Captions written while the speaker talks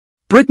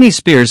Britney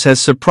Spears has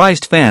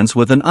surprised fans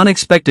with an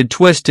unexpected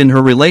twist in her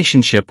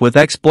relationship with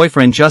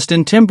ex-boyfriend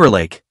Justin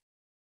Timberlake.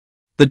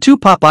 The two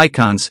pop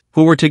icons,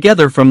 who were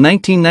together from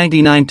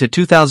 1999 to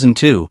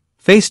 2002,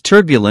 faced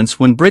turbulence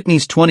when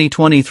Britney's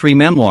 2023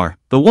 memoir,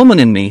 The Woman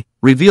in Me,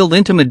 revealed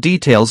intimate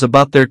details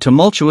about their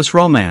tumultuous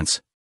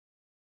romance.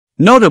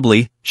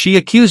 Notably, she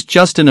accused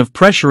Justin of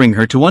pressuring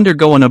her to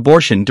undergo an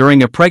abortion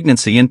during a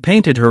pregnancy and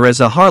painted her as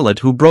a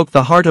harlot who broke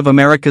the heart of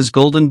America's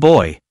golden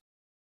boy.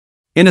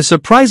 In a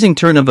surprising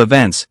turn of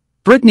events,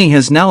 Britney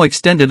has now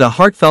extended a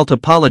heartfelt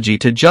apology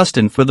to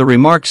Justin for the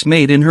remarks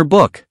made in her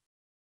book.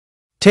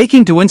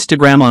 Taking to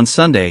Instagram on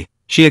Sunday,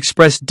 she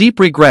expressed deep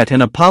regret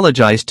and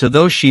apologized to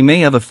those she may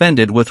have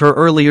offended with her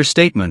earlier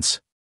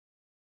statements.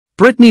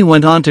 Britney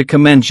went on to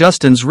commend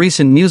Justin's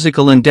recent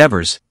musical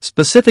endeavors,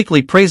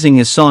 specifically praising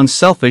his songs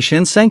Selfish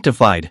and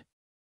Sanctified.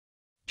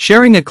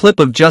 Sharing a clip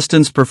of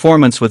Justin's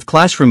performance with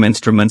classroom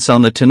instruments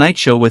on The Tonight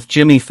Show with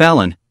Jimmy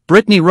Fallon,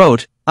 Britney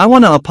wrote, "I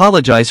want to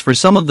apologize for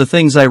some of the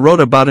things I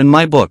wrote about in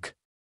my book.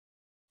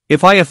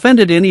 If I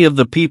offended any of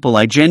the people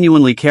I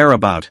genuinely care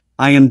about,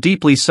 I am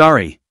deeply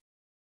sorry."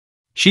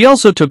 She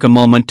also took a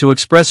moment to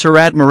express her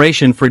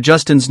admiration for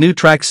Justin's new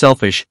track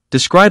Selfish,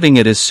 describing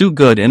it as so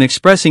good and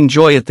expressing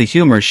joy at the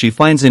humor she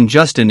finds in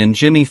Justin and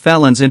Jimmy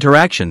Fallon's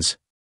interactions.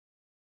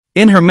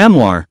 In her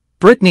memoir,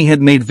 Britney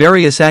had made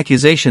various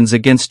accusations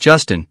against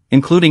Justin,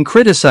 including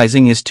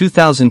criticizing his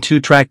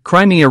 2002 track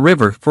Cry Me a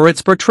River for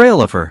its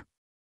portrayal of her.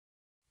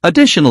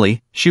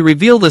 Additionally, she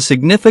revealed a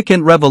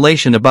significant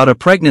revelation about a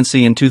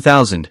pregnancy in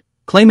 2000,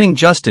 claiming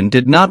Justin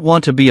did not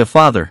want to be a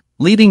father,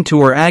 leading to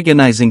her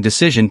agonizing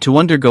decision to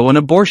undergo an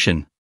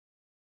abortion.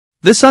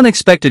 This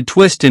unexpected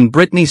twist in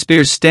Britney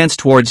Spears' stance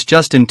towards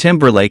Justin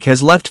Timberlake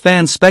has left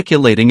fans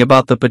speculating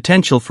about the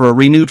potential for a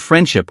renewed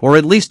friendship or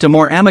at least a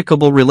more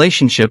amicable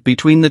relationship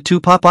between the two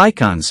pop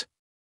icons.